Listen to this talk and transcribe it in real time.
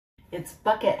It's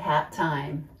bucket hat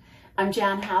time. I'm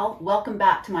Jan Howell. Welcome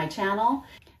back to my channel.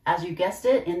 As you guessed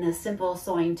it, in this simple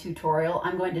sewing tutorial,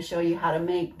 I'm going to show you how to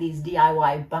make these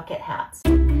DIY bucket hats.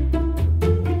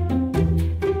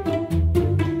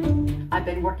 I've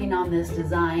been working on this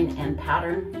design and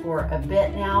pattern for a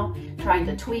bit now, trying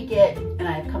to tweak it, and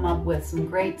I've come up with some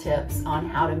great tips on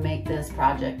how to make this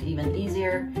project even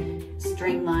easier,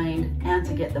 streamlined, and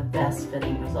to get the best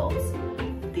fitting results.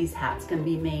 These hats can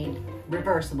be made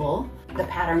reversible. The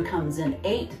pattern comes in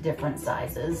 8 different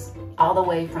sizes, all the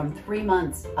way from 3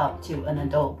 months up to an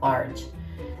adult large.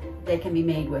 They can be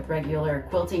made with regular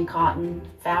quilting cotton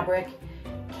fabric,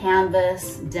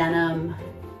 canvas, denim,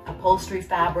 upholstery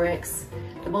fabrics.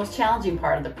 The most challenging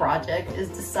part of the project is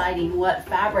deciding what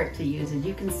fabric to use. As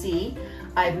you can see,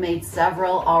 I've made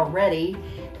several already,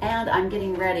 and I'm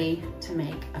getting ready to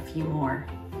make a few more.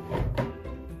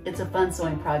 It's a fun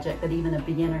sewing project that even a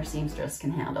beginner seamstress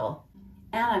can handle.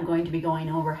 And I'm going to be going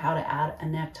over how to add a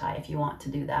necktie if you want to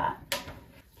do that.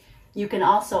 You can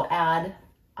also add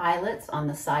eyelets on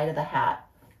the side of the hat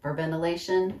for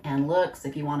ventilation and looks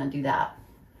if you want to do that.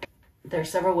 There are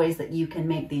several ways that you can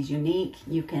make these unique.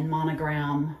 You can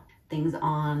monogram things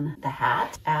on the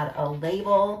hat, add a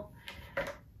label,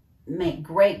 make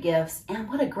great gifts, and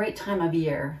what a great time of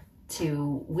year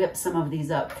to whip some of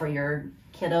these up for your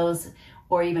kiddos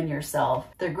or even yourself.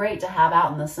 They're great to have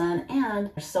out in the sun, and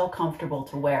they're so comfortable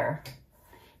to wear.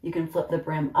 You can flip the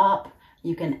brim up.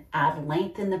 You can add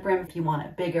length in the brim if you want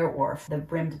it bigger or the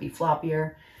brim to be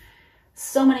floppier.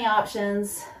 So many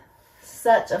options.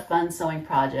 Such a fun sewing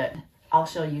project. I'll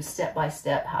show you step by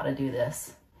step how to do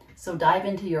this. So dive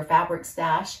into your fabric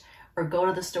stash or go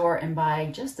to the store and buy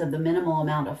just the minimal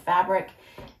amount of fabric,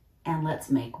 and let's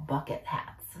make bucket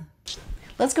hats.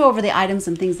 Let's go over the items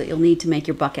and things that you'll need to make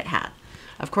your bucket hat.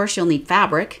 Of course, you'll need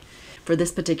fabric. For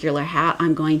this particular hat,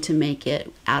 I'm going to make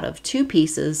it out of 2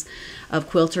 pieces of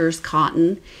quilter's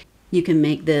cotton. You can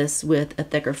make this with a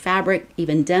thicker fabric,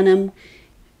 even denim,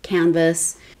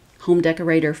 canvas, home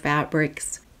decorator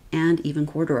fabrics, and even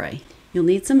corduroy. You'll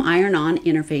need some iron-on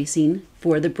interfacing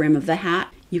for the brim of the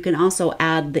hat. You can also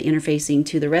add the interfacing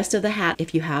to the rest of the hat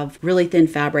if you have really thin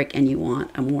fabric and you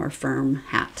want a more firm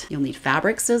hat. You'll need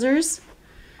fabric scissors.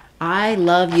 I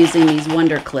love using these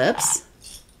Wonder Clips,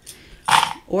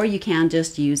 or you can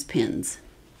just use pins.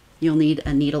 You'll need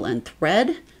a needle and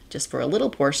thread just for a little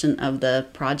portion of the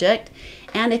project.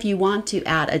 And if you want to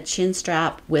add a chin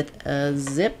strap with a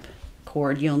zip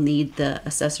cord, you'll need the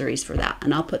accessories for that.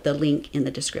 And I'll put the link in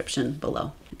the description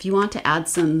below. If you want to add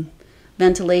some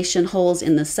ventilation holes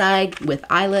in the side with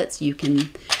eyelets, you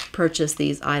can purchase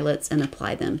these eyelets and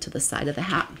apply them to the side of the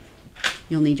hat.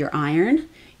 You'll need your iron,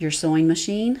 your sewing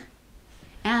machine,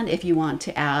 and if you want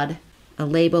to add a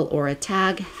label or a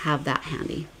tag, have that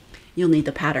handy. You'll need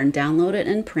the pattern downloaded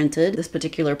and printed. This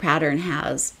particular pattern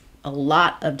has a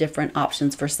lot of different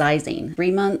options for sizing.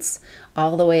 3 months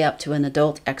all the way up to an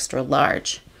adult extra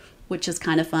large, which is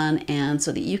kind of fun, and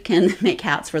so that you can make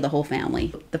hats for the whole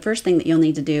family. The first thing that you'll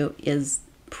need to do is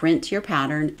print your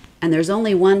pattern, and there's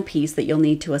only one piece that you'll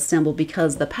need to assemble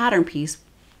because the pattern piece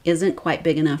isn't quite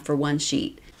big enough for one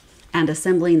sheet, and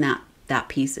assembling that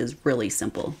piece is really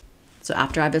simple. So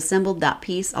after I've assembled that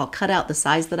piece, I'll cut out the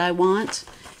size that I want,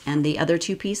 and the other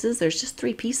 2 pieces, there's just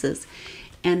 3 pieces,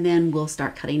 and then we'll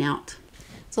start cutting out.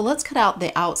 So let's cut out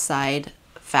the outside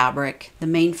fabric, the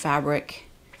main fabric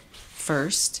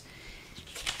first.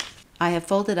 I have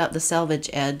folded up the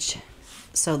selvage edge,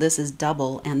 so this is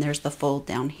double, and there's the fold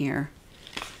down here.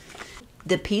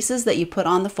 The pieces that you put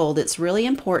on the fold, it's really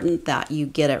important that you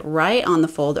get it right on the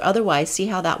fold, otherwise see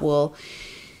how that will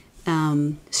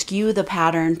skew the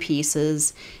pattern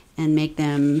pieces and make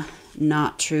them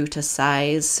not true to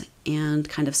size and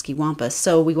kind of skiwampus.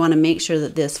 So we want to make sure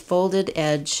that this folded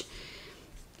edge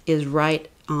is right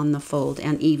on the fold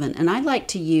and even. And I like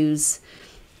to use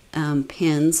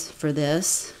pins for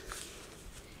this.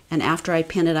 And after I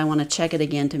pin it, I want to check it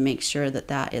again to make sure that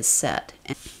that is set,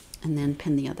 and then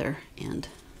pin the other end.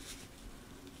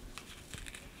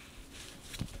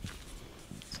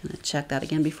 I'm going to check that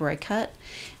again before I cut.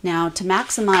 Now, to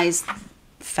maximize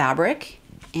fabric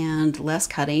and less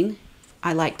cutting,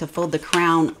 I like to fold the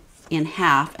crown in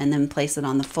half and then place it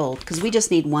on the fold, because we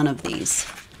just need one of these.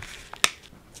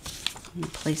 I'm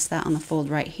going to place that on the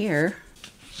fold right here.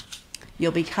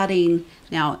 You'll be cutting,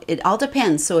 now it all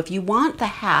depends. So if you want the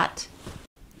hat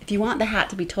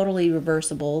to be totally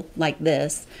reversible like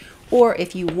this, or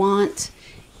if you want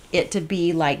it to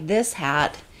be like this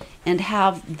hat and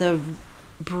have the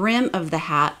brim of the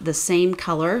hat the same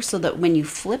color so that when you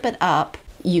flip it up,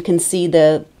 you can see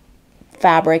the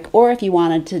fabric, or if you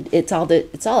wanted to, it's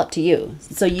all up to you.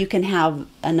 So you can have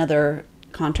another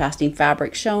contrasting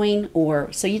fabric showing,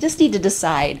 or so you just need to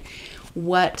decide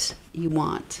what you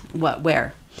want,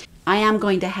 where. I am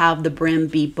going to have the brim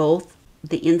be both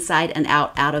the inside and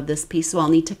out of this piece, so I'll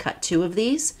need to cut 2 of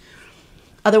these.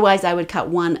 Otherwise, I would cut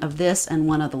 1 of this and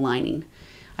 1 of the lining.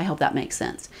 I hope that makes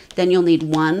sense. Then you'll need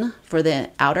 1 for the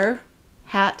outer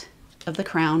hat of the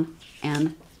crown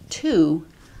and 2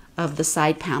 of the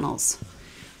side panels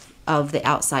of the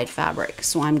outside fabric.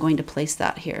 So I'm going to place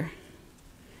that here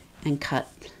and cut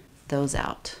those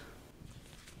out.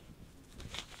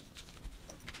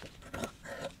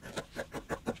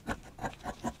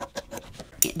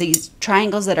 These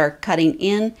triangles that are cutting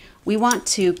in, we want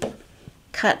to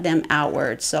cut them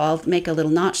outward. So I'll make a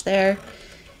little notch there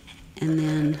and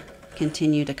then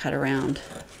continue to cut around.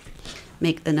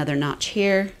 Make another notch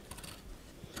here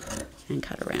and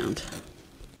cut around.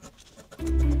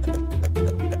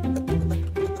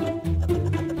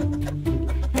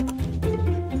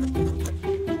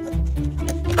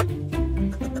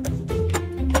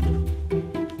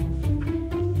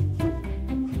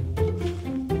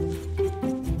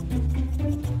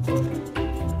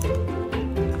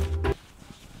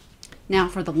 Now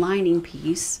for the lining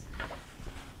piece,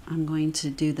 I'm going to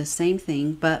do the same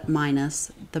thing but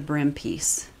minus the brim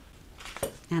piece.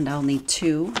 And I'll need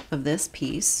 2 of this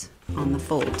piece on the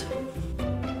fold.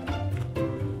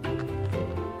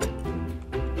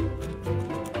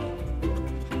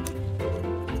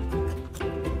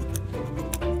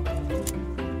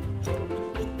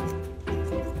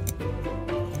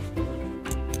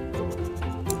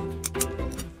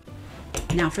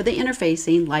 Now for the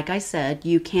interfacing, like I said,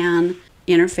 you can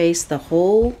interface the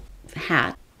whole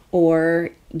hat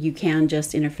or you can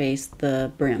just interface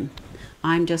the brim.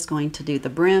 I'm just going to do the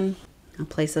brim. I'll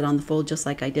place it on the fold just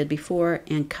like I did before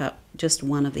and cut just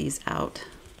 1 of these out.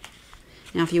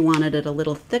 Now if you wanted it a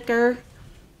little thicker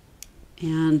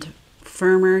and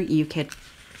firmer, you could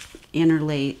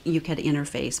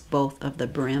interface both of the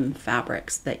brim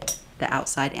fabrics, the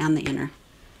outside and the inner.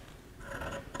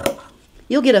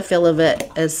 You'll get a feel of it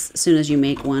as soon as you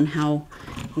make one,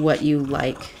 what you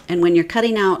like. And when you're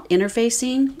cutting out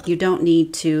interfacing, you don't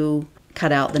need to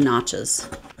cut out the notches.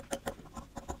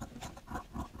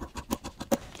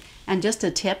 And just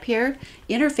a tip here,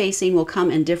 interfacing will come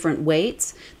in different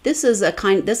weights. This is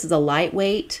a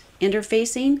lightweight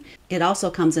interfacing. It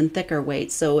also comes in thicker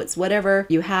weights, so it's whatever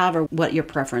you have or what your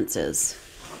preference is.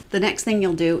 The next thing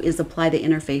you'll do is apply the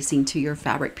interfacing to your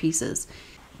fabric pieces.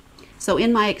 So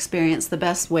in my experience, the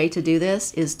best way to do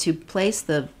this is to place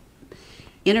the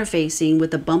interfacing with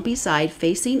the bumpy side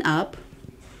facing up,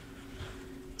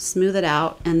 smooth it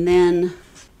out, and then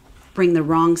bring the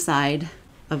wrong side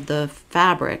of the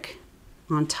fabric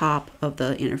on top of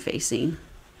the interfacing.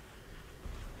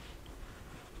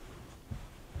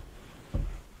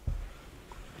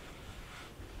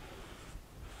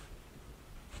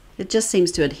 It just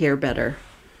seems to adhere better.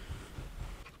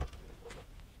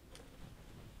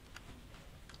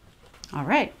 All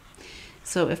right,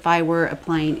 so if I were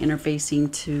applying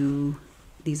interfacing to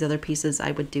these other pieces,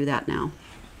 I would do that now.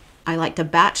 I like to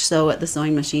batch sew at the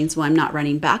sewing machine so I'm not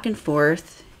running back and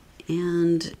forth,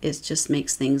 and it just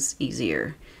makes things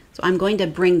easier. So I'm going to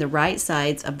bring the right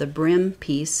sides of the brim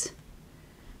piece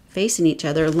facing each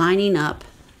other, lining up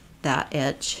that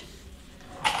edge.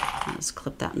 Let's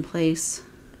clip that in place.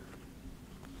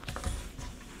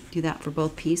 Do that for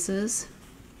both pieces.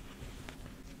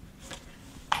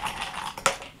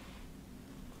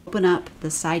 Open up the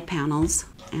side panels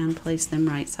and place them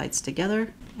right sides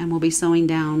together, and we'll be sewing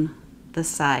down the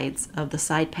sides of the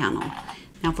side panel.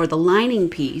 Now for the lining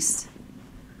piece,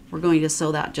 we're going to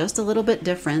sew that just a little bit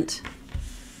different.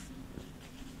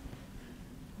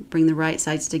 Bring the right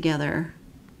sides together,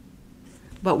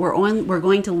 but we're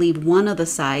going to leave one of the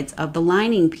sides of the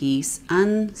lining piece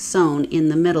unsewn in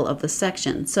the middle of the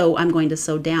section. So I'm going to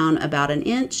sew down about 1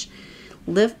 inch,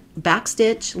 back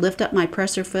stitch, lift up my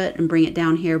presser foot and bring it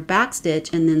down here, back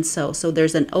stitch, and then sew. So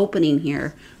there's an opening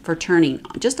here for turning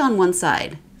just on one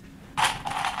side.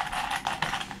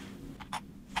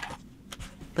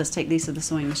 Let's take these to the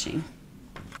sewing machine.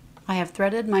 I have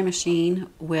threaded my machine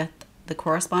with the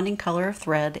corresponding color of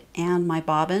thread and my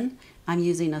bobbin. I'm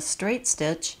using a straight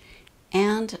stitch,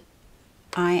 and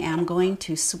I am going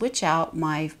to switch out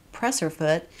my presser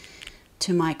foot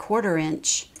to my 1/4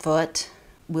 inch foot.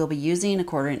 We'll be using a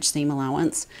 1/4 inch seam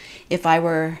allowance. If I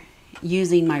were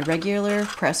using my regular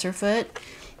presser foot,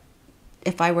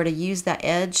 if I were to use that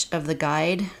edge of the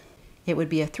guide, it would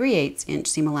be a 3/8 inch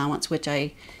seam allowance, which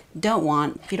I don't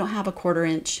want. If you don't have a 1/4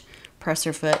 inch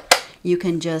presser foot, you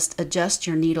can just adjust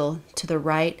your needle to the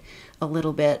right a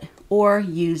little bit, or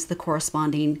use the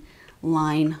corresponding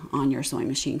line on your sewing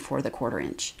machine for the 1/4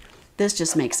 inch. This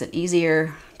just makes it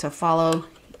easier to follow,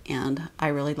 and I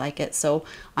really like it. So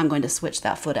I'm going to switch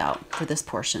that foot out for this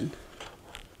portion.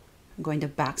 I'm going to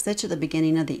backstitch at the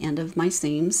beginning of the end of my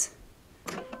seams.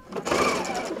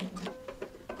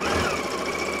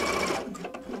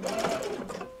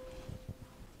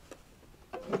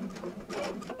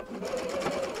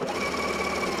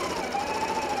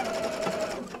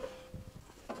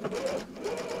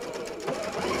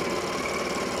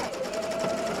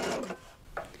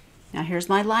 Now here's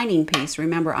my lining piece.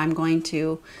 Remember, I'm going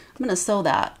to sew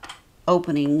that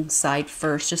opening side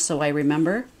first, just so I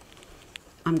remember.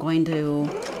 I'm going to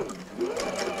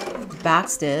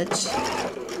backstitch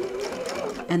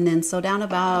and then sew down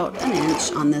about 1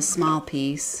 inch on this small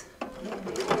piece.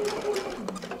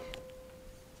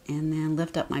 And then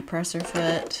lift up my presser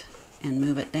foot and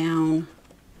move it down.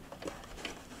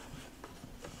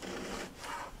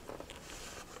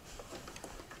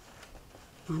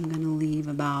 I'm going to leave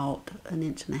about 1.5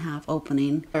 inch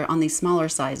opening. Or on these smaller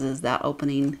sizes, that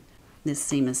opening, this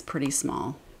seam is pretty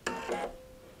small.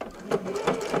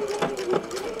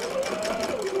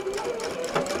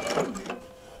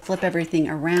 Flip everything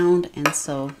around and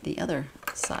sew the other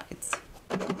sides.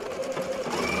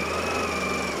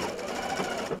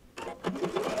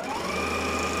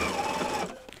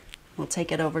 We'll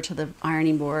take it over to the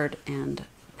ironing board and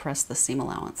press the seam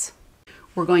allowance.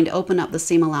 We're going to open up the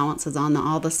seam allowances on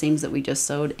all the seams that we just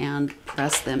sewed and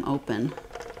press them open.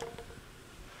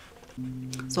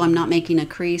 So I'm not making a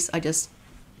crease, I just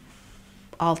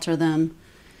alter them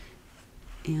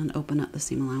and open up the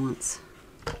seam allowance.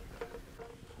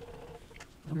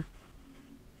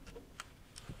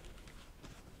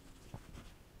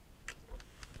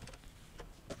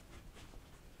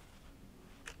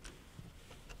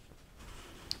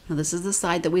 Now this is the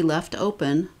side that we left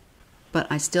open, but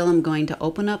I still am going to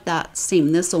open up that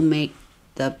seam. This will make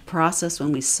the process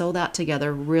when we sew that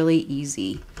together really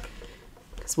easy,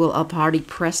 because I've already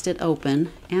pressed it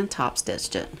open and top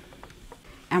stitched it.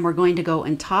 And we're going to go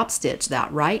and top stitch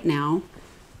that right now.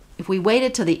 If we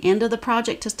waited to the end of the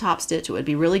project to top stitch, it would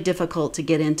be really difficult to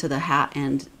get into the hat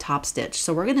and top stitch.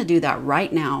 So we're going to do that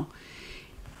right now.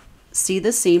 See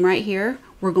the seam right here?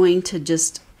 We're going to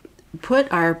just put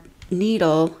our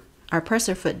needle, our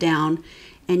presser foot down,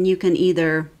 and you can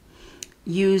either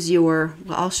use your,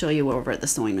 well, I'll show you over at the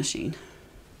sewing machine.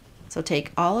 So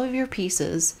take all of your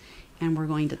pieces and we're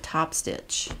going to top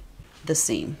stitch the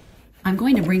seam. I'm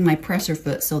going to bring my presser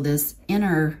foot so this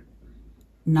inner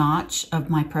notch of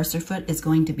my presser foot is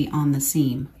going to be on the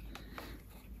seam,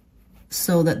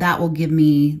 so that will give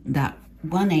me that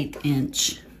 1/8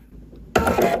 inch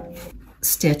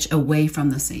stitch away from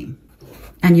the seam,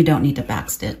 and you don't need to back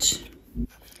stitch.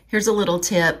 Here's a little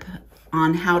tip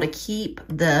on how to keep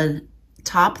the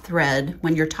top thread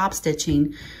when you're top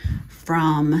stitching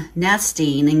from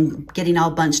nesting and getting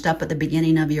all bunched up at the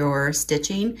beginning of your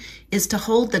stitching, is to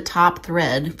hold the top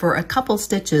thread for a couple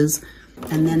stitches,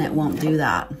 and then it won't do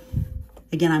that.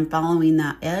 Again, I'm following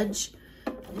that edge.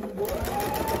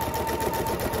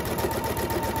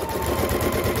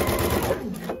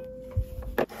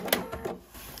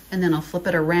 And then I'll flip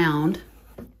it around,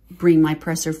 bring my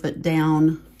presser foot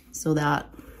down so that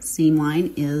seam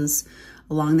line is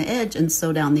along the edge, and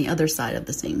sew down the other side of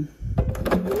the seam.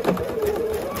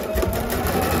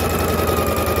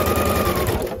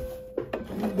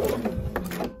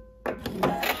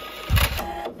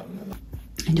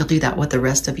 And you'll do that with the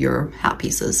rest of your hat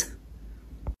pieces.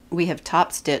 We have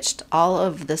top stitched all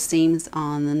of the seams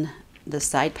on the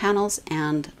side panels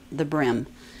and the brim.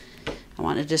 I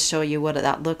want to just show you what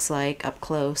that looks like up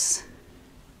close.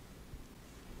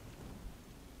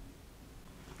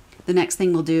 The next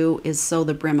thing we'll do is sew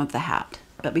the brim of the hat.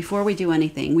 But before we do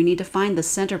anything, we need to find the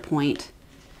center point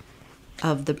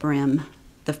of the brim,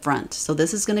 the front. So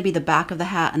this is going to be the back of the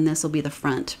hat and this will be the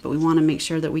front. But we want to make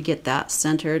sure that we get that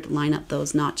centered, line up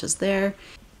those notches there.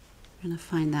 I'm going to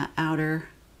find that outer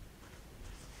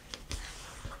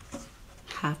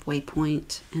halfway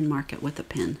point and mark it with a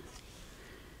pin.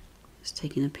 Just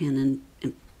taking a pin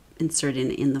and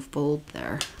inserting it in the fold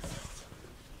there.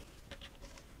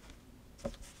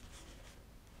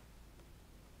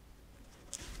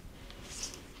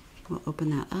 We'll open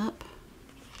that up,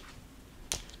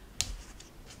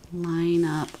 line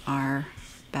up our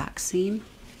back seam,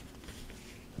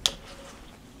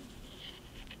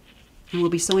 and we'll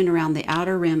be sewing around the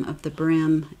outer rim of the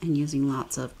brim and using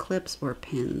lots of clips or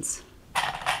pins.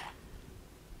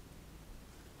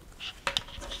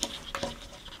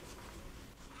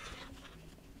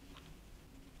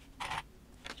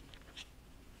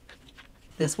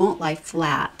 This won't lie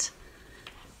flat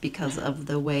because of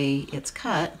the way it's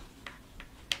cut.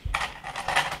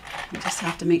 You just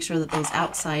have to make sure that those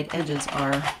outside edges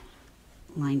are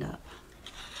lined up.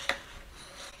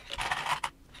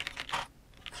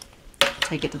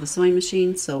 Take it to the sewing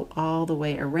machine, sew all the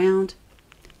way around.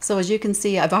 So as you can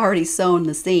see, I've already sewn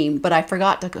the seam, but I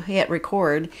forgot to hit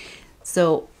record.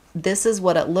 So this is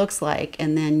what it looks like,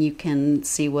 and then you can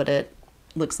see what it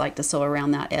looks like to sew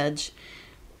around that edge.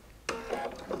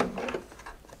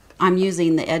 I'm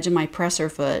using the edge of my presser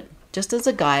foot just as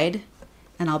a guide,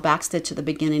 and I'll backstitch at the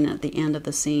beginning and at the end of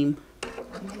the seam.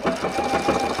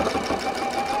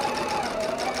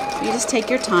 You just take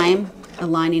your time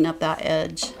aligning up that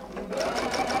edge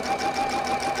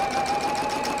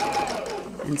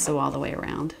and sew all the way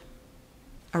around.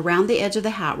 Around the edge of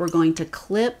the hat, we're going to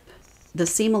clip the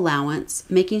seam allowance,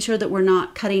 making sure that we're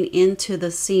not cutting into the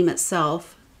seam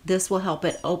itself. This will help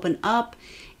it open up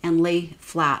and lay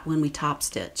flat when we top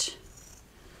stitch.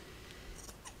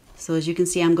 So as you can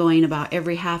see, I'm going about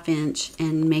every 1/2 inch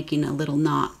and making a little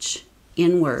notch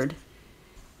inward,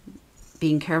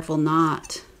 being careful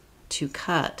not to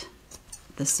cut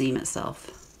the seam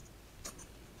itself.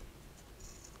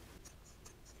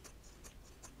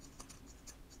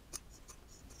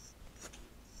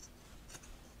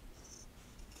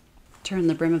 Turn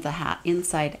the brim of the hat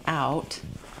inside out.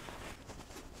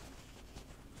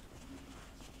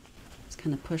 Just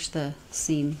kind of push the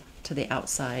seam to the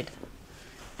outside,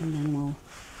 and then we'll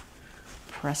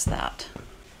press that.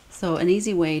 So an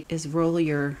easy way is roll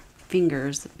your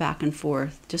fingers back and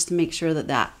forth just to make sure that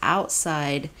that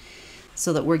outside,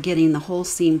 so that we're getting the whole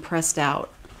seam pressed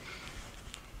out,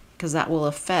 because that will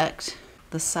affect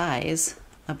the size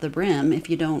of the brim if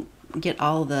you don't get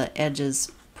all the edges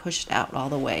pushed out all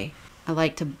the way. I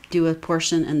like to do a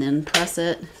portion and then press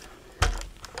it,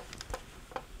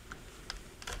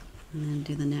 and then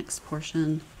do the next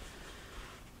portion.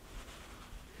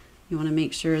 You want to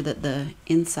make sure that the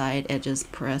inside edges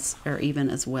press are even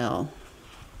as well.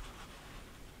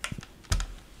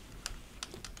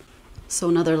 So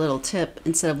another little tip,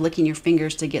 instead of licking your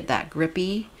fingers to get that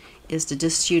grippy, is to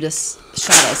just shoot a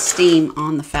shot of steam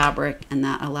on the fabric, and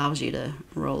that allows you to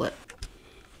roll it.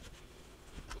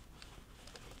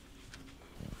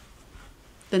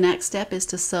 The next step is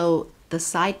to sew the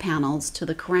side panels to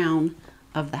the crown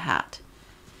of the hat.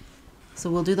 So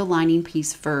we'll do the lining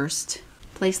piece first.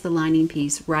 Place the lining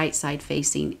piece right side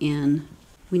facing in.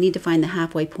 We need to find the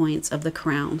halfway points of the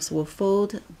crown. So we'll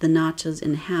fold the notches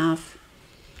in half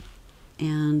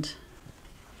and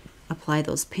apply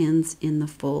those pins in the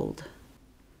fold.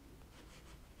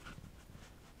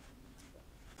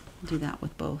 Do that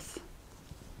with both.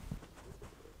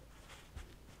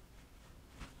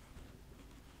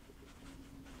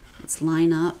 Let's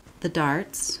line up the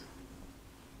darts.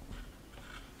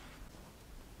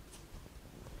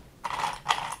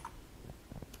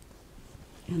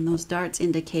 And those darts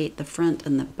indicate the front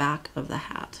and the back of the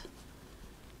hat.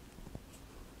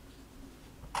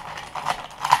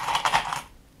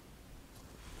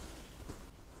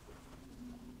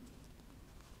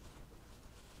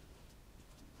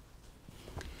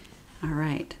 All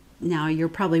right, now you're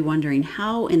probably wondering,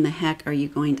 how in the heck are you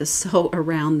going to sew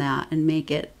around that and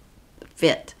make it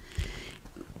fit?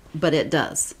 But it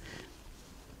does.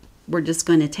 We're just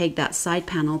going to take that side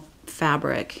panel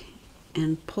fabric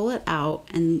and pull it out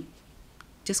and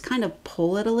just kind of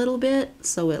pull it a little bit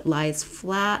so it lies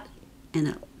flat,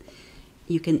 and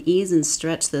you can ease and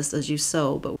stretch this as you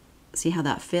sew, but see how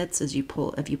that fits as you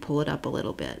pull, if you pull it up a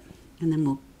little bit. And then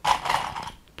we'll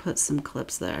put some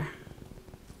clips there.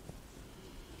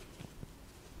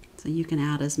 So you can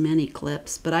add as many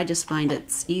clips, but I just find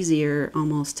it's easier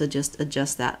almost to just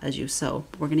adjust that as you sew.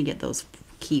 We're going to get those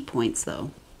key points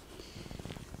though.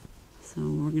 So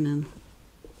we're going to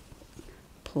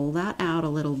pull that out a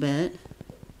little bit.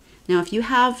 Now if you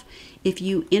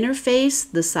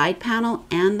interface the side panel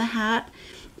and the hat,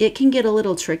 it can get a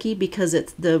little tricky because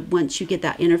once you get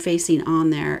that interfacing on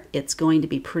there, it's going to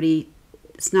be pretty,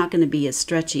 it's not going to be as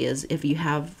stretchy as if you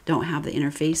don't have the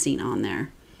interfacing on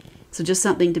there. So just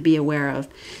something to be aware of.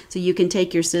 So you can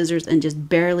take your scissors and just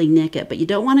barely nick it, but you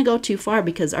don't want to go too far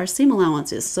because our seam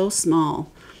allowance is so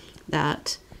small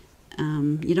that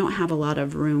you don't have a lot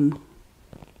of room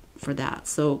for that.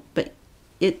 So, but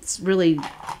it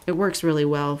works really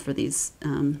well for these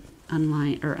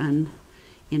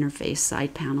uninterfaced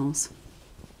side panels.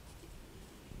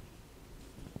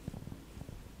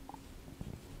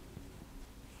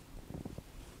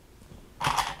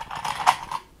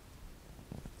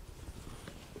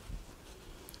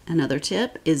 Another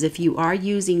tip is if you are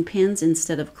using pins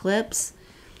instead of clips,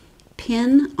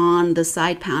 pin on the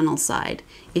side panel side.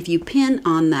 If you pin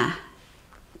on the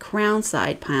crown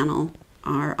side panel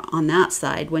or on that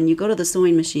side, when you go to the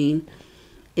sewing machine,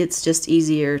 it's just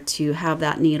easier to have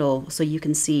that needle so you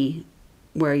can see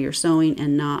where you're sewing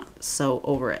and not sew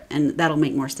over it. And that'll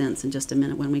make more sense in just a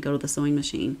minute when we go to the sewing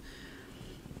machine.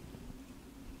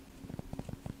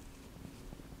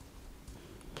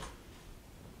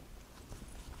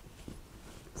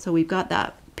 So we've got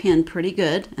that pinned pretty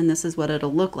good, and this is what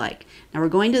it'll look like. Now we're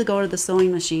going to go to the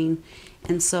sewing machine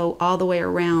and sew all the way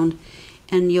around,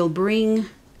 and you'll bring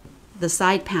the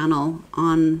side panel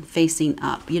on facing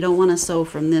up. You don't want to sew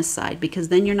from this side because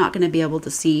then you're not going to be able to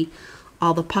see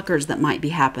all the puckers that might be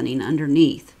happening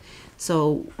underneath.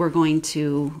 So we're going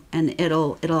to, and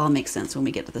it'll all make sense when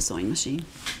we get to the sewing machine.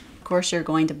 Of course, you're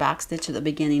going to back stitch at the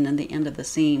beginning and the end of the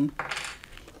seam.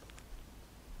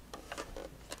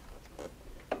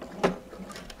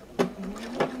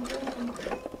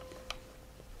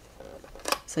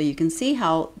 So you can see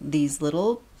how these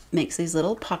little, makes these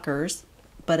little puckers,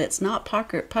 but it's not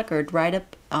puckered right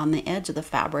up on the edge of the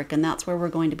fabric, and that's where we're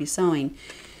going to be sewing.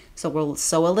 So we'll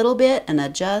sew a little bit and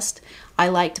adjust. I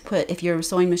like to put, if your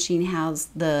sewing machine has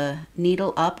the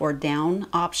needle up or down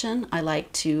option, I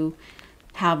like to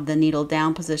have the needle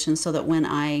down position so that when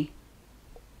I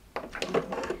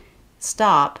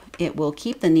stop, it will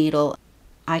keep the needle.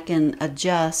 I can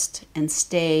adjust and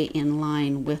stay in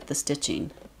line with the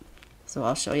stitching. So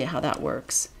I'll show you how that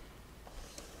works.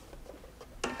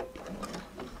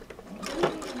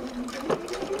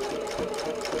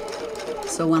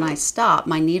 So when I stop,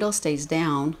 my needle stays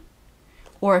down,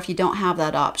 or if you don't have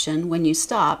that option, when you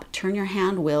stop, turn your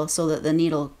hand wheel so that the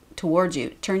needle towards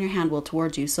you, turn your hand wheel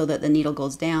towards you so that the needle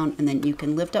goes down, and then you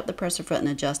can lift up the presser foot and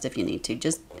adjust if you need to.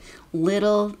 Just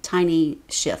little tiny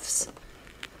shifts.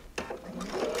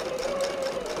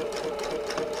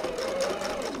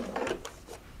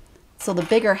 So the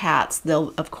bigger hats,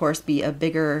 they'll of course be a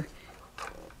bigger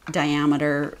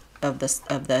diameter of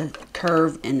the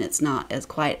curve, and it's not as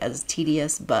quite as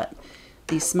tedious, but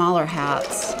these smaller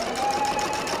hats,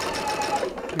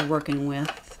 you're working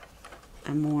with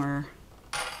a more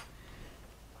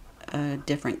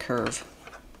different curve.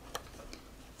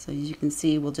 So as you can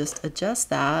see, we'll just adjust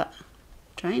that,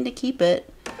 trying to keep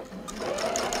it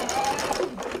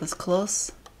as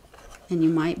close, and you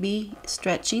might be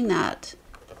stretching that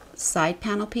side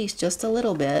panel piece just a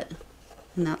little bit,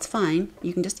 and that's fine.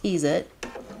 You can just ease it.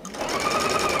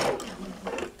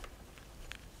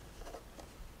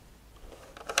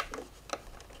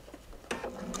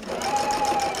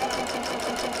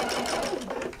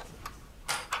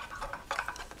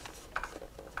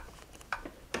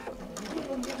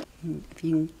 If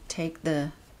you can take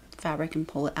the fabric and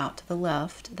pull it out to the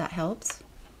left, that helps.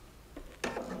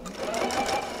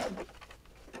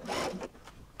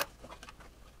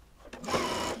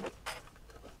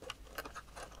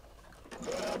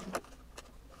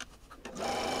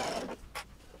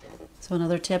 So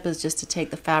another tip is just to take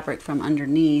the fabric from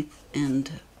underneath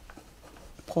and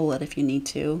pull it if you need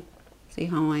to. See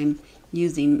how I'm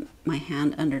using my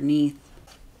hand underneath.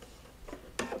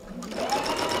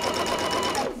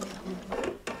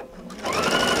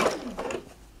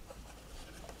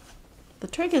 The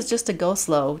trick is just to go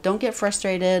slow. Don't get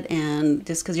frustrated, and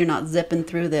just because you're not zipping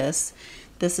through this,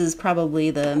 this is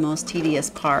probably the most tedious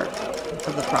part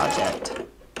of the project.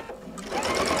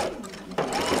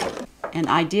 And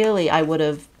ideally, I would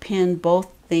have pinned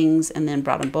both things and then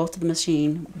brought them both to the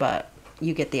machine, but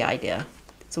you get the idea.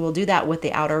 So we'll do that with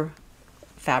the outer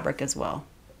fabric as well.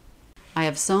 I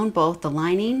have sewn both the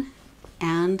lining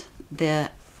and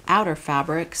the outer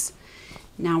fabrics.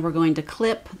 Now we're going to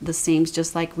clip the seams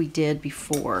just like we did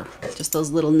before. Just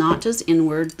those little notches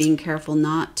inward, being careful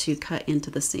not to cut into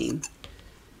the seam.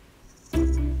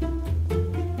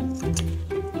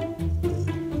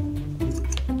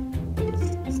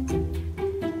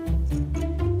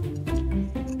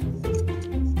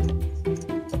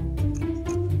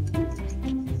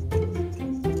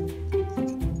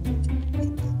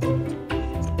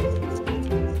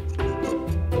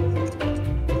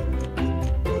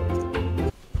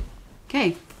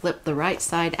 Okay, flip the right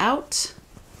side out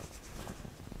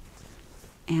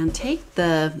and take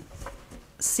the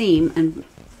seam and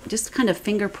just kind of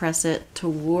finger press it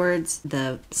towards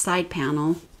the side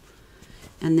panel,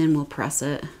 and then we'll press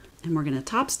it, and we're going to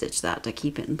top stitch that to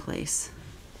keep it in place.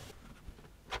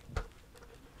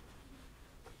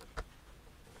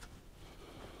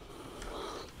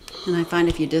 And I find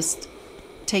if you just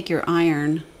take your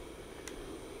iron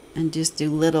and just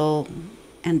do little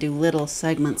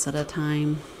segments at a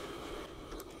time,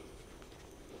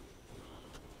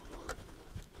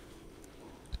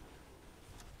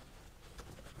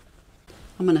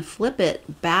 I'm going to flip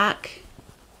it back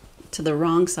to the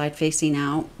wrong side facing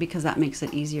out because that makes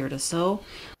it easier to sew.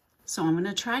 So I'm going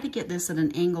to try to get this at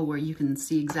an angle where you can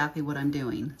see exactly what I'm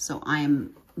doing. So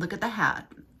look at the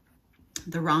hat.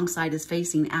 The wrong side is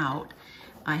facing out.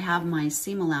 I have my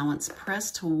seam allowance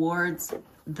pressed towards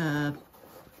the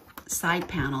side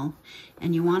panel,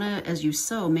 and you want to, as you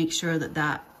sew, make sure that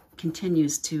that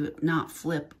continues to not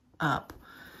flip up.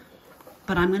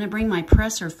 But I'm going to bring my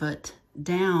presser foot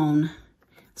down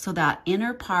so that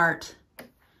inner part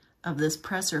of this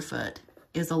presser foot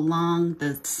is along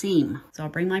the seam. So I'll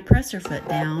bring my presser foot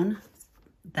down.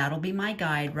 That'll be my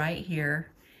guide right here.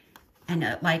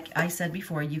 And like I said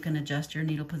before, you can adjust your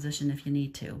needle position if you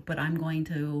need to, but I'm going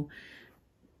to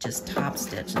just top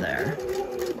stitch there.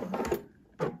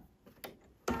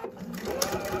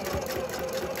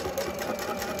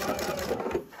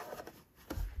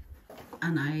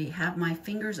 And I have my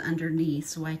fingers underneath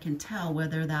so I can tell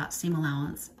whether that seam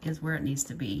allowance is where it needs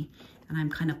to be. And I'm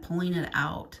kind of pulling it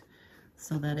out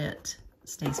so that it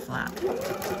stays flat.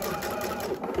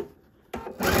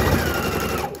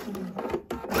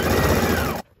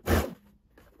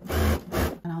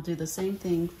 And I'll do the same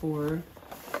thing for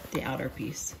the outer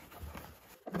piece.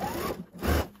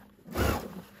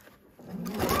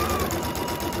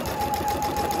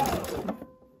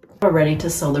 We're ready to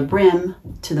sew the brim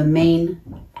to the main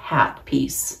hat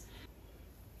piece.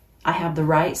 I have the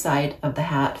right side of the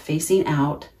hat facing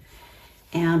out,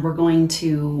 and we're going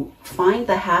to find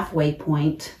the halfway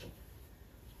point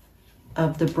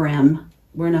of the brim.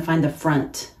 We're going to find the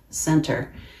front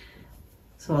center.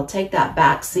 So I'll take that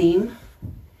back seam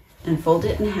and fold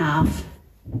it in half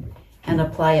and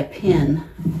apply a pin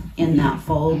in that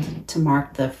fold to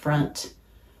mark the front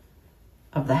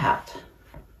of the hat.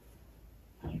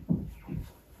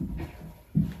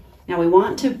 Now we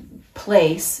want to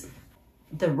place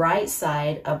the right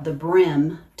side of the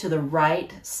brim to the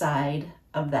right side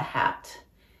of the hat.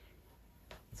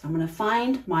 So I'm going to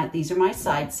find these are my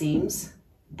side seams,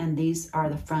 and these are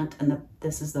the front, and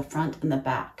this is the front and the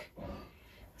back.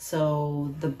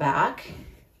 So the back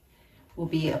will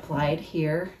be applied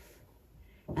here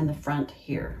and the front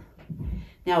here.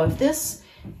 Now if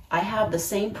I have the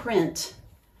same print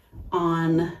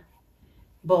on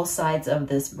both sides of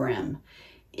this brim.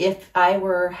 If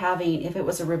it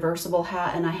was a reversible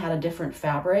hat and I had a different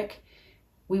fabric,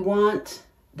 we want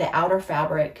the outer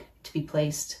fabric to be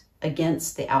placed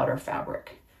against the outer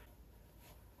fabric.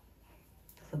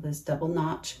 So this double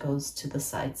notch goes to the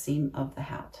side seam of the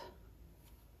hat.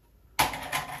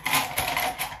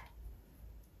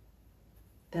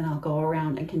 Then I'll go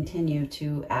around and continue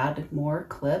to add more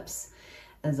clips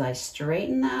as I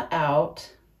straighten that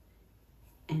out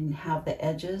and have the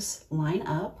edges line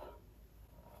up.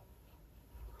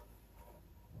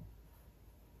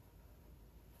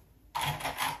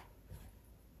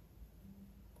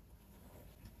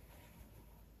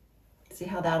 See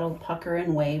how that'll pucker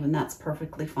and wave, and that's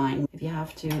perfectly fine. If you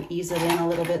have to ease it in a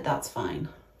little bit, that's fine.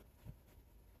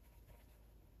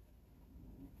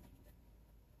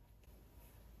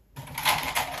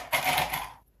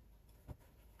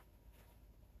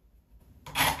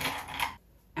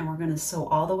 And we're going to sew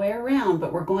all the way around,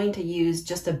 but we're going to use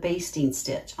just a basting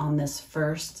stitch on this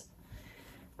first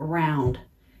round,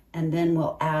 and then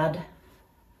I'll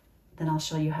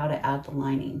show you how to add the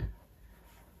lining.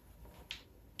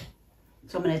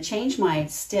 So I'm going to change my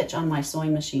stitch on my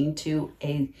sewing machine to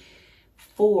a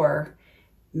 4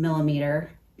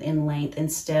 millimeter in length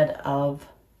instead of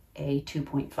a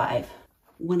 2.5.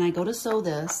 When I go to sew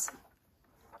this,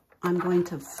 I'm going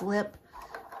to flip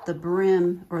the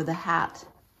brim or the hat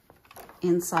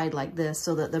inside like this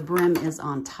so that the brim is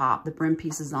on top, the brim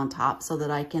piece is on top, so that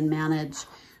I can manage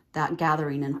that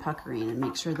gathering and puckering and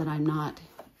make sure that I'm not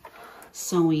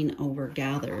sewing over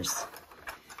gathers.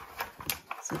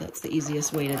 So that's the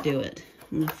easiest way to do it.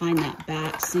 I'm going to find that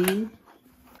back seam,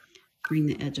 bring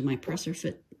the edge of my presser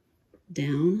foot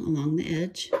down along the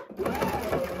edge.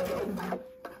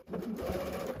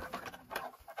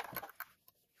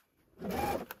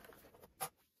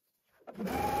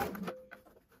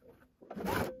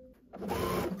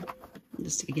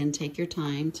 Just again, take your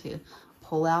time to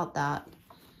pull out that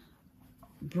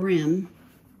brim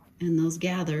and those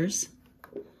gathers.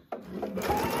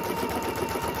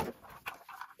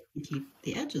 And keep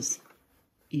the edges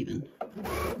even.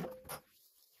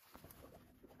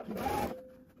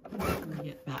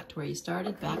 Get back to where you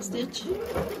started, back stitch.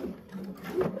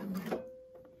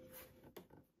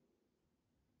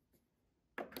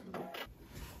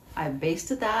 I've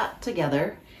basted that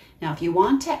together. Now if you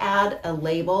want to add a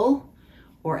label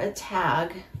or a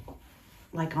tag,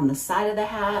 like on the side of the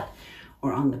hat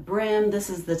or on the brim, this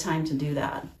is the time to do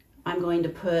that. I'm going to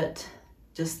put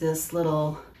just this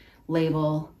little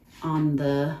label on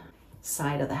the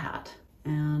side of the hat,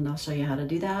 and I'll show you how to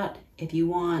do that. If you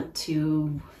want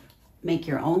to make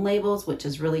your own labels, which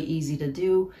is really easy to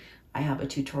do, I have a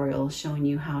tutorial showing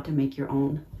you how to make your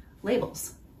own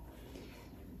labels.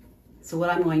 So what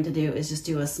I'm going to do is just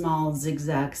do a small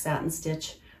zigzag satin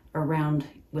stitch around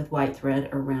with white thread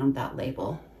around that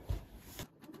label.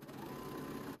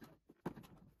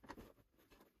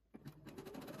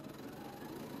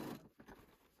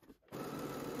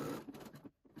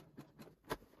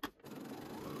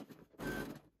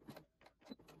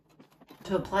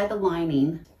 To apply the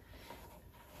lining,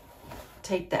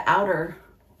 take the outer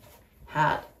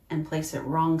hat and place it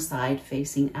wrong side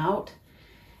facing out.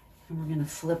 And we're going to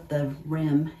flip the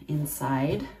rim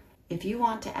inside. If you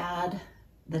want to add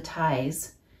the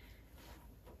ties,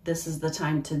 this is the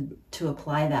time to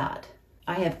apply that.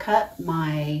 I have cut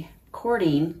my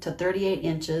cording to 38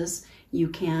 inches. You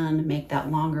can make that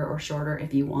longer or shorter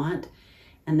if you want,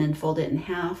 and then fold it in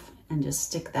half and just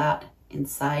stick that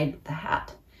inside the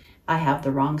hat. I have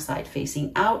the wrong side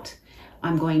facing out.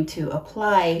 I'm going to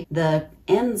apply the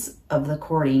ends of the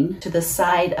cording to the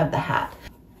side of the hat.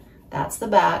 That's the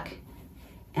back,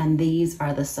 and these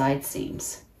are the side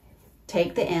seams.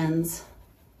 Take the ends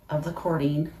of the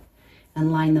cording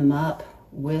and line them up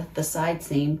with the side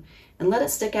seam and let it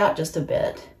stick out just a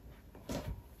bit.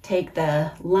 Take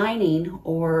the lining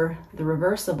or the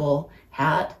reversible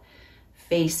hat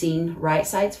facing, right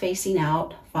sides facing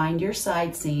out, find your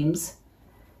side seams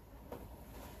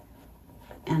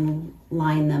and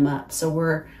line them up. So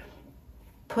we're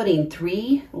putting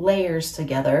 3 layers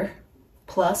together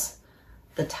plus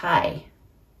the tie.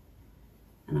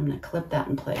 And I'm going to clip that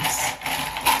in place.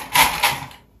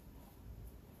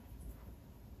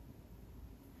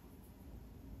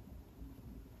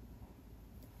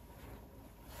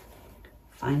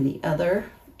 Find the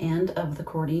other end of the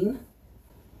cording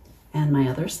and my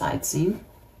other side seam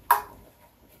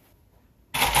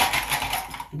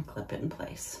and clip it in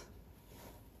place.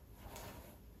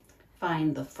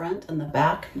 Find the front and the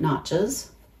back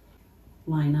notches,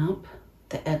 line up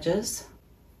the edges,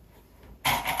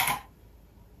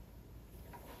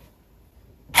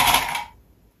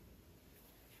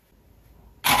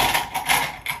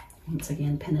 once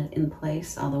again pin it in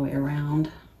place all the way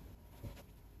around.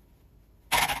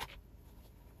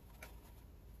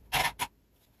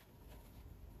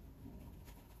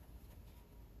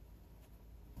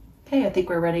 Okay, I think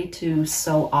we're ready to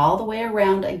sew all the way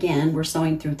around again. We're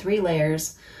sewing through 3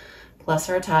 layers plus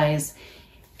our ties,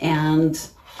 and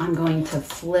I'm going to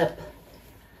flip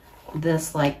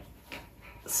this like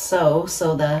so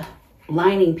the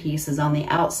lining piece is on the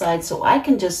outside. So I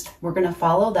can we're gonna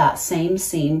follow that same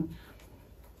seam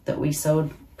that we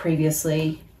sewed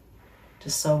previously,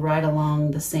 just sew right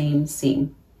along the same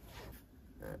seam.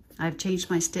 I've changed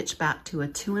my stitch back to a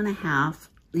 2.5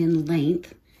 in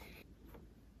length.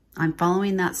 I'm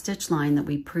following that stitch line that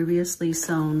we previously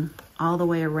sewn all the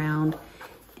way around,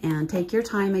 and take your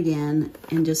time again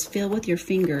and just feel with your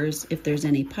fingers if there's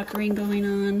any puckering going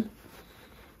on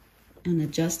and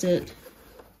adjust it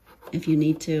if you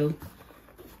need to,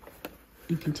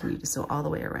 and continue to sew all the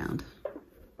way around.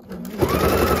 I'm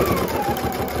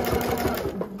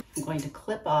going to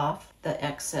clip off the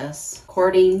excess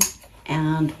cording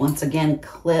and once again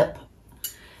clip,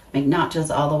 make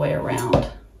notches all the way around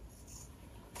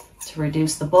to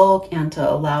reduce the bulk and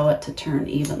to allow it to turn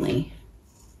evenly.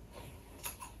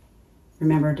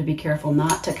 Remember to be careful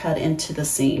not to cut into the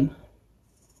seam.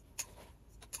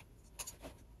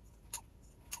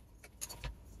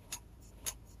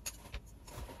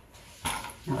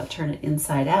 Now to turn it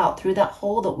inside out through that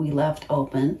hole that we left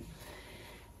open.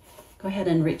 Go ahead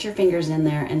and reach your fingers in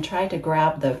there and try to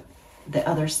grab the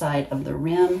other side of the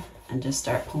rim and just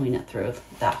start pulling it through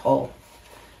that hole.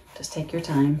 Just take your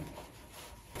time.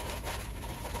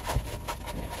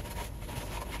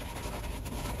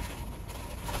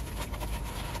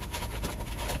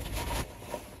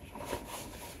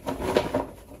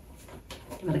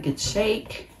 Give it a good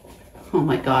shake. Oh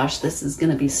my gosh, this is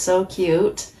gonna be so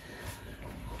cute.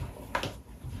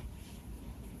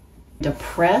 To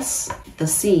press the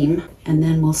seam, and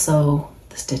then we'll sew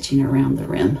the stitching around the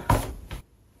rim.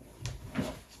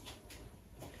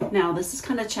 Now this is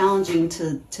kind of challenging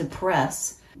to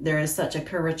press. There is such a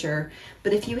curvature,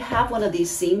 but if you have one of these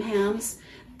seam hams,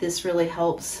 this really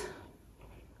helps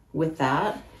with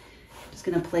that. I'm just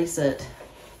gonna place it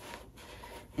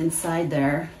inside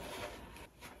there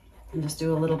and just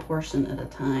do a little portion at a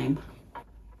time.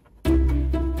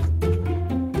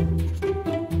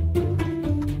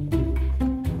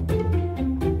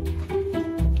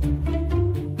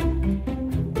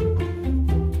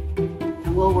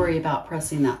 worry about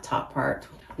pressing that top part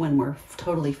when we're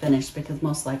totally finished, because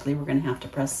most likely we're going to have to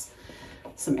press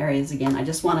some areas again. I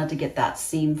just wanted to get that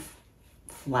seam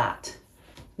flat.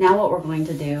 Now what we're going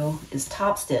to do is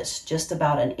top stitch just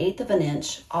about 1/8 of an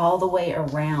inch all the way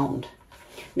around.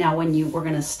 Now we're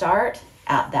going to start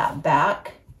at that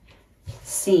back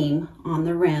seam on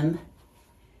the rim,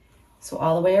 so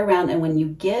all the way around, and when you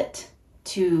get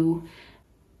to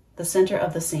the center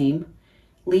of the seam,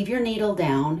 leave your needle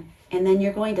down, and then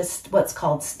you're going to what's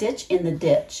called stitch in the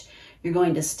ditch. You're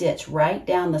going to stitch right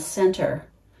down the center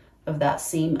of that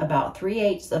seam about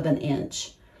 3/8 of an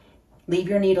inch. Leave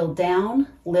your needle down,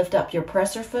 lift up your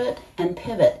presser foot and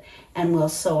pivot, and we'll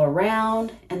sew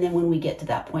around, and then when we get to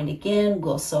that point again,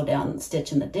 we'll sew down and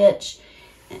stitch in the ditch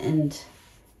and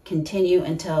continue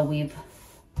until we've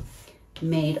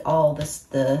made all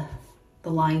the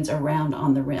lines around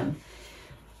on the rim.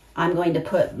 I'm going to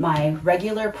put my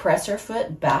regular presser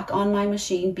foot back on my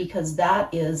machine because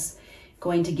that is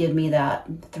going to give me that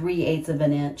 3/8 of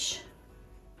an inch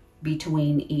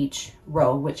between each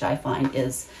row, which I find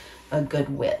is a good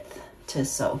width to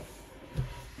sew.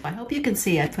 I hope you can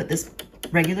see I put this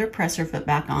regular presser foot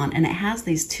back on, and it has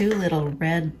these two little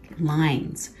red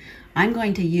lines. I'm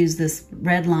going to use this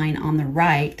red line on the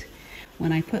right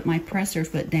when I put my presser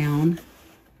foot down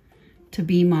to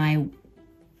be my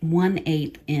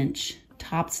 1/8 inch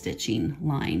top stitching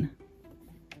line.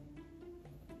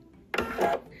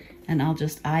 And I'll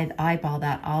just eyeball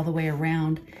that all the way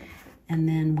around, and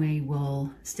then we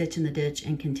will stitch in the ditch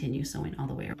and continue sewing all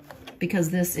the way around. Because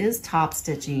this is top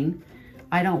stitching,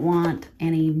 I don't want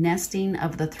any nesting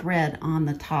of the thread on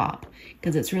the top,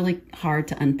 because it's really hard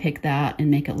to unpick that and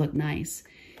make it look nice.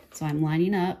 So I'm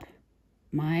lining up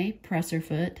my presser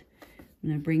foot. I'm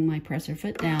going to bring my presser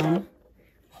foot down,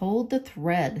 hold the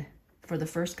thread for the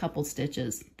first couple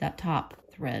stitches, that top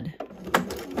thread.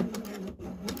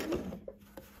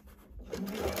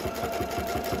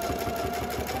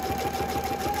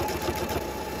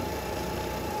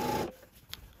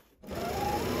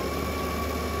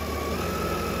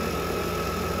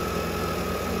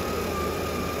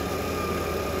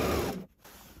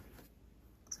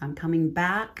 I'm coming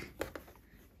back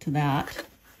to that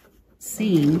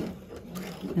seam.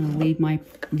 I'm going to leave my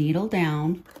needle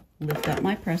down, lift up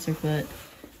my presser foot,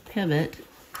 pivot,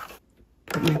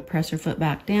 put my presser foot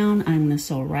back down. I'm going to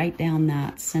sew right down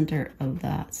that center of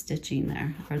that stitching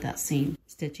there, or that seam,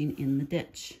 stitching in the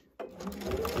ditch.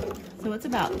 So it's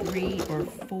about 3 or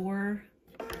 4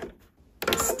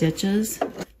 stitches.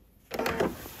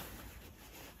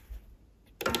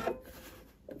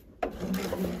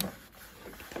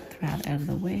 Out of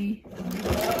the way.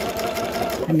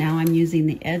 And now I'm using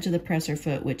the edge of the presser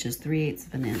foot, which is 3/8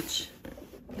 of an inch.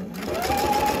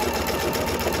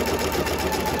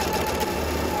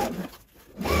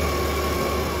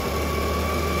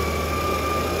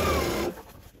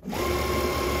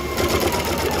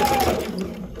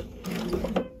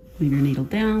 Leave your needle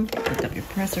down, lift up your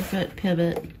presser foot,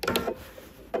 pivot.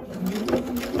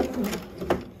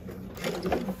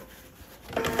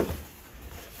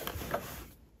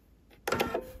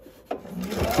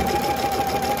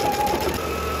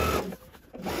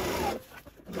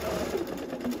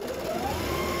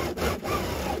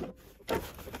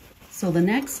 So the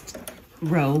next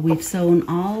row, we've sewn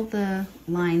all the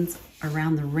lines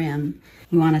around the rim.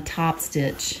 We want to top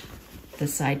stitch the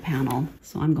side panel.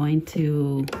 So I'm going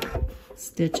to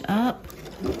stitch up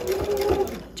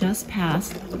just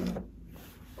past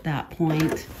that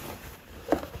point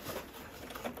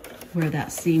where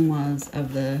that seam was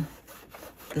of the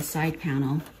side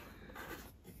panel,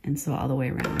 and sew all the way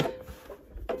around.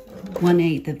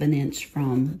 1/8 of an inch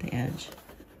from the edge.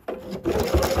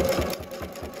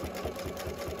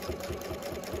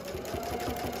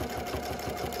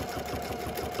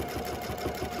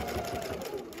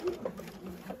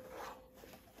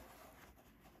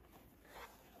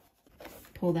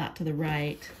 Pull that to the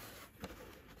right.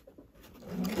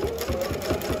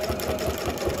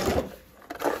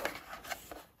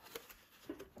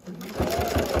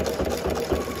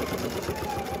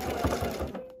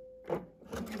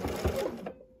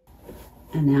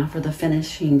 And now for the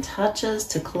finishing touches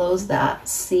to close that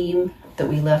seam that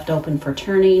we left open for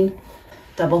turning.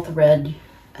 Double thread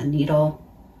a needle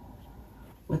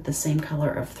with the same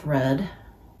color of thread.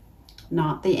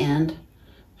 Knot the end.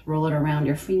 Roll it around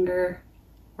your finger.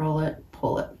 Roll it,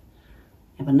 pull it.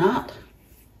 You have a knot,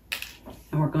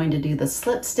 and we're going to do the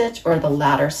slip stitch or the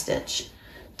ladder stitch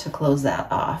to close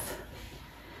that off.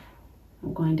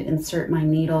 I'm going to insert my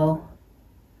needle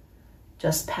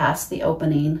just past the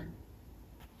opening.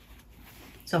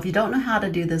 So if you don't know how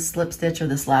to do this slip stitch or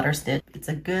this ladder stitch, it's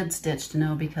a good stitch to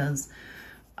know, because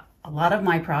a lot of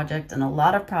my project and a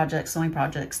lot of sewing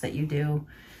projects that you do,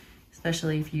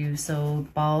 especially if you sew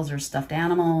balls or stuffed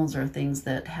animals or things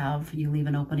that you leave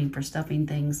an opening for stuffing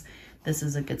things, this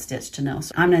is a good stitch to know.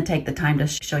 So I'm going to take the time to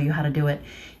show you how to do it.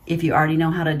 If you already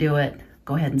know how to do it,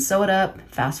 go ahead and sew it up,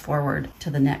 fast forward to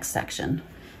the next section.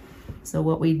 So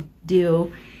what we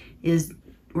do is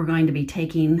we're going to be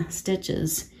taking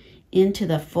stitches into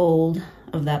the fold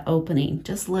of that opening,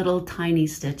 just little tiny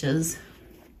stitches.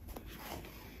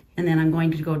 And then I'm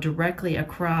going to go directly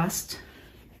across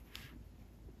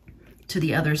to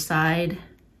the other side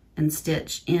and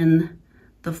stitch in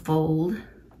the fold,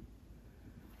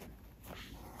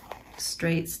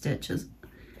 straight stitches,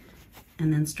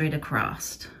 and then straight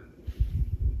across.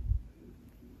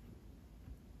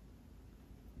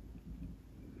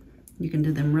 You can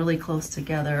do them really close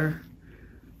together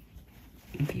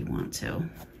if you want to.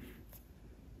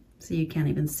 So you can't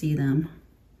even see them.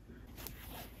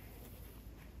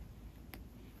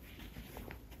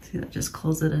 See, that just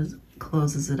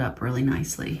closes it up really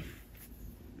nicely.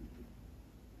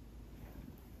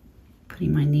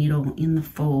 Putting my needle in the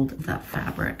fold of that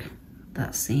fabric,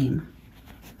 that seam.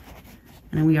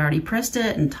 And then we already pressed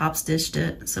it and top stitched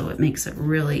it, so it makes it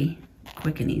really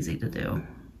quick and easy to do.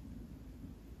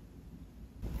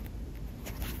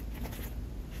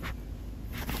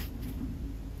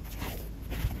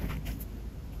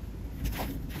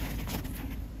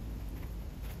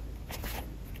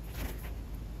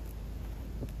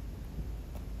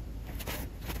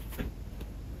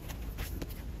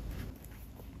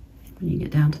 When you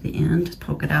get down to the end,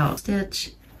 poke it out,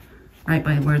 stitch right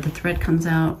by where the thread comes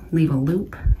out, leave a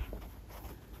loop.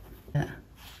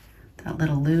 That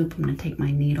little loop, I'm going to take my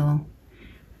needle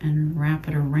and wrap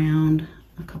it around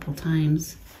a couple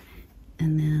times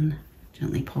and then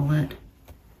gently pull it.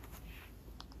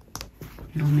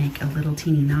 It'll make a little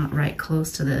teeny knot right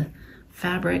close to the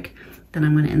fabric. Then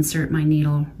I'm going to insert my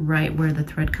needle right where the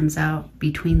thread comes out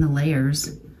between the layers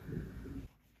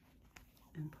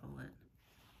and pull it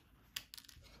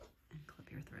and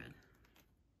clip your thread.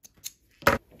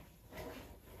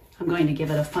 I'm going to give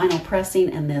it a final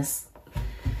pressing, and this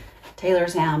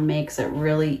tailor's ham makes it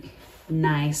really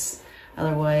nice.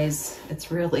 Otherwise,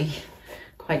 it's really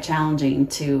quite challenging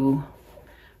to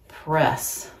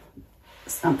press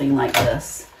something like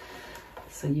this.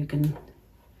 So you can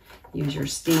use your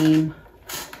steam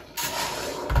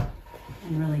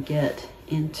and really get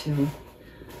into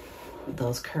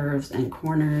those curves and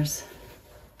corners.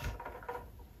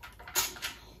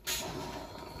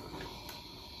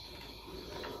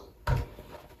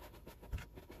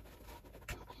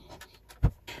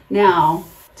 Now,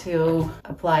 to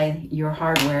apply your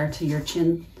hardware to your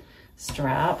chin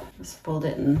strap, just fold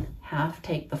it in half,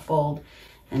 take the fold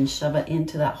and shove it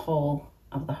into that hole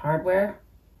of the hardware,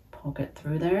 poke it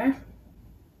through there.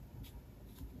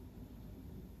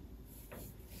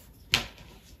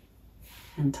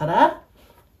 And ta-da!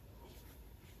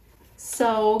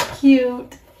 So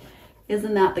cute!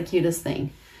 Isn't that the cutest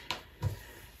thing?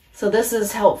 So this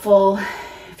is helpful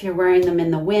if you're wearing them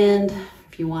in the wind,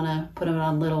 if you want to put them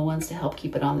on little ones to help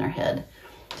keep it on their head.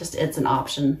 Just, it's an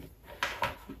option,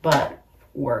 but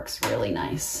works really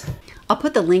nice. I'll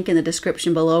put the link in the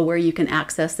description below where you can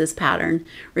access this pattern.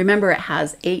 Remember, it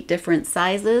has 8 different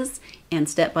sizes and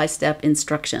step-by-step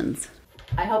instructions.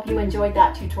 I hope you enjoyed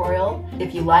that tutorial.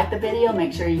 If you liked the video,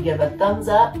 make sure you give a thumbs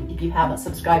up. If you haven't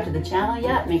subscribed to the channel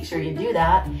yet, make sure you do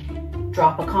that.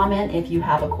 Drop a comment if you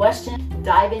have a question.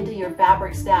 Dive into your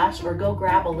fabric stash or go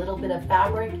grab a little bit of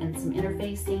fabric and some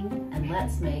interfacing, and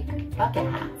let's make bucket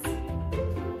hats.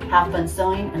 Have fun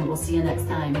sewing, and we'll see you next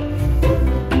time.